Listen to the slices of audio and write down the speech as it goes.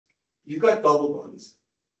you got double bonds,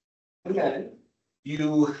 and then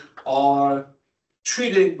you are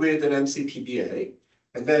treated with an MCPBA,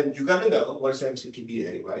 and then you got to know what's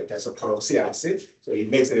MCPBA, right? That's a peroxy acid, so it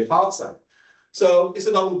makes an epoxide. So it's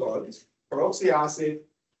a double bond. Peroxy acid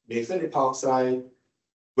makes an epoxide.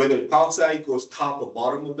 Whether epoxide goes top or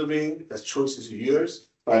bottom of the ring, that choice is yours,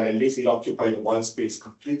 but at least it occupies one space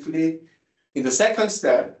completely. In the second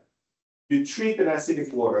step, you treat an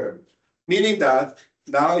acidic water, meaning that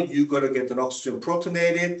now you're going to get an oxygen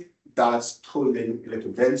protonated. That's totally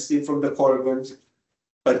electron density from the carbons.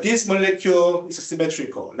 But this molecule is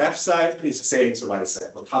symmetrical. Left side is the same as the right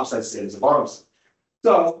side, or top side is the same as the bottom side.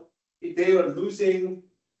 So if they are losing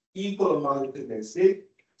equal amount of density,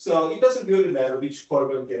 so it doesn't really matter which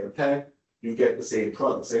carbon get attacked, you get the same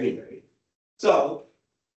products anyway. So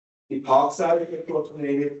epoxide gets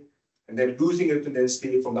protonated, and then losing electron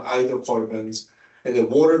density from the either carbons, and then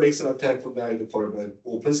water makes an attack from the either carbon,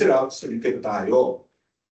 opens it up, so you get a diol.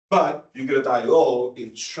 But you get a diol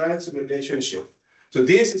in trans relationship. So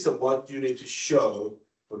this is what you need to show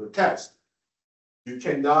for the test. You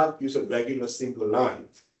cannot use a regular single line.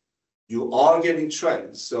 You are getting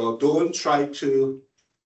trends, so don't try to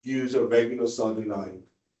use a regular solid line.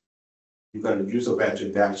 You're going to use a batch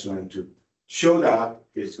reaction line to show that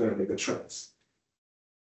it's going to make a trends.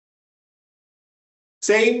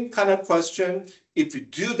 Same kind of question. If you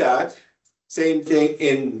do that, same thing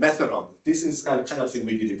in methanol. This is kind of thing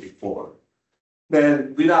we did it before.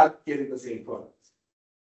 Then we're not getting the same product.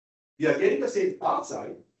 You are getting the same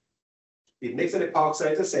epoxide. It makes an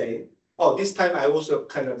epoxide the same. Oh, this time I also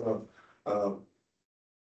kind of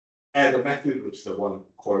add the methyl groups to one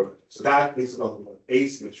carbon. So that makes it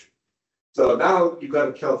asymmetry. So now you got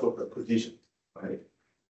to care for the position, right?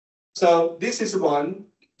 So this is one,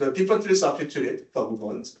 the differently substituted double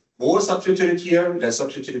bonds. More substituted here, less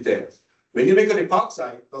substituted there. When you make an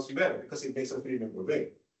epoxide, it doesn't matter because it makes a three-member ring.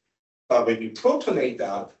 But when you protonate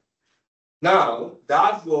that, now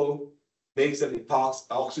that will make an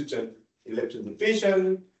oxygen electron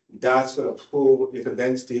division. That's going to pull electron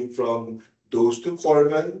density from those two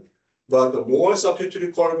carbon. But the more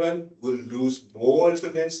substituted carbon will lose more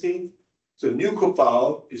electron density. So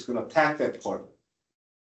nucleophile is going to attack that carbon.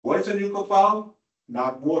 What is a nucleophile?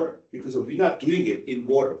 Not water, because we're not doing it in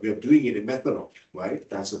water. We are doing it in methanol, right?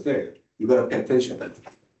 That's the thing. You got to pay attention to that.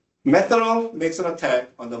 Methanol makes an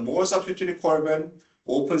attack on the more substituted carbon,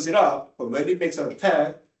 opens it up, but when it makes an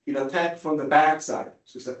attack, it attacks from the backside.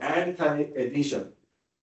 So it's an anti-addition.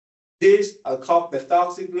 This alkyl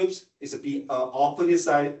methoxy groups is the opposite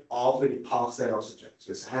side of the epoxide oxygen.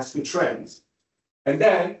 So it has two trends. And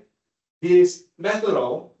then this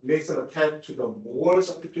methanol makes an attack to the more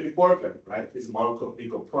substituted carbon, right? These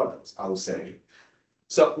molecular products, I would say.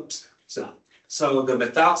 So the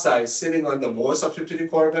methoxide is sitting on the more substituted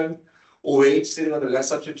carbon, OH sitting on the less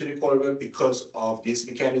substituted carbon because of these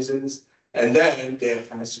mechanisms, and then there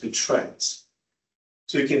has to be trends.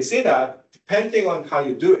 So you can see that depending on how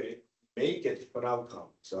you do it, you may get different outcome.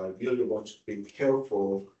 So I really want you to be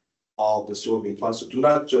careful of the solving part. So do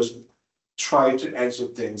not just try to answer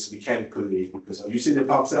things mechanically because you see the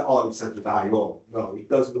epoxide, oh, it's at the diol. No, it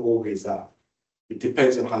doesn't always that. It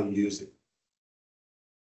depends on how you use it.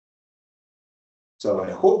 So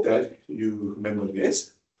I hope that you remember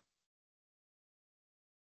this.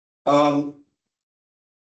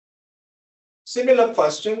 Similar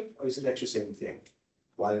question, or is it actually the same thing?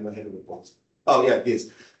 Why am I having a pause? Oh, yeah,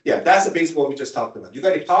 this. Yeah, that's the base what we just talked about. You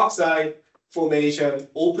got epoxide formation,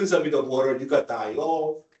 opens up with the water, you got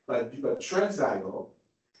diol, but you got transdiol.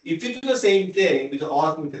 If you do the same thing with the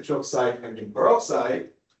osmium tetroxide and the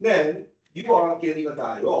peroxide, then you are getting a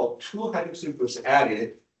diol, two hydroxyl groups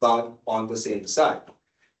added, but on the same side.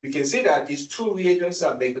 We can see that these two reagents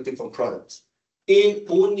are making different products. In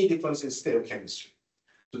only difference in stereochemistry.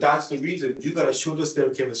 So that's the reason you gotta show the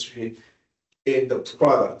stereochemistry in the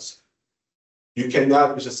products. You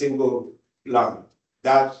cannot use a single line.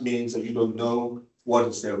 That means that you don't know what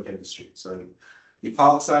is stereochemistry. So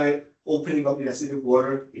epoxide opening up the acidic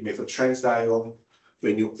water, it makes a transdiol.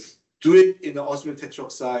 When you do it in the osmium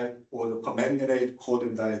tetroxide or the permanganate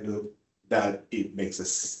coated dilute, that it makes a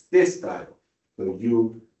cis diol. So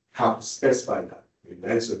you have to specify that in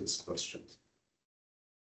answer this question.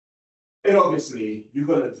 And obviously, you're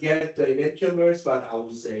going to get the enantiomers, but I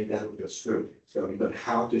would say that will be a survey. So you're going to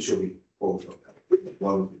have to show me both of them.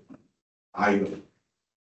 One, I know.